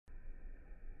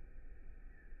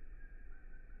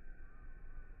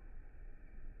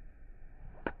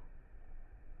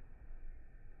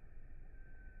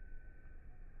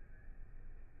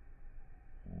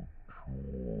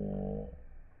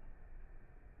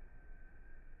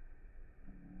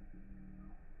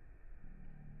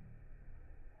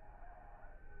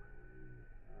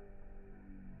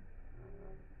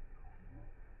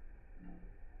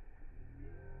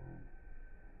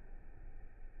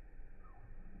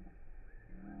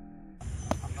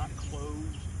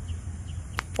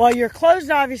Well, you're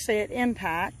closed obviously at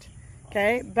impact,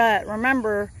 okay? But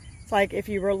remember, it's like if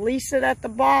you release it at the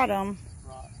bottom,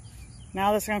 Right.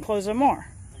 now that's going to close it more.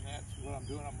 And that's what I'm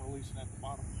doing. I'm releasing at the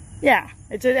bottom. Yeah,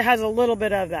 it has a little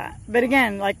bit of that. But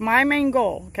again, like my main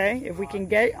goal, okay, if we can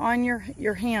get on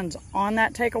your hands on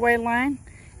that takeaway line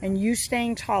and you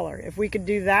staying taller, if we could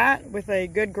do that with a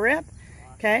good grip,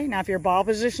 okay, now if your ball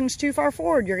position's too far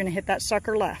forward, you're going to hit that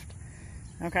sucker left.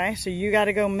 Okay, so you got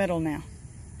to go middle now.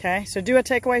 Okay, so do a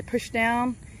takeaway, push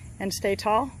down and stay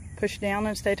tall. Push down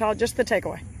and stay tall, just the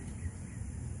takeaway.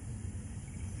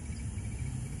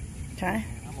 Okay,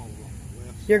 I'm over on my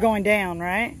left side. you're going down,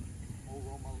 right? Over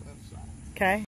on my left side. Okay.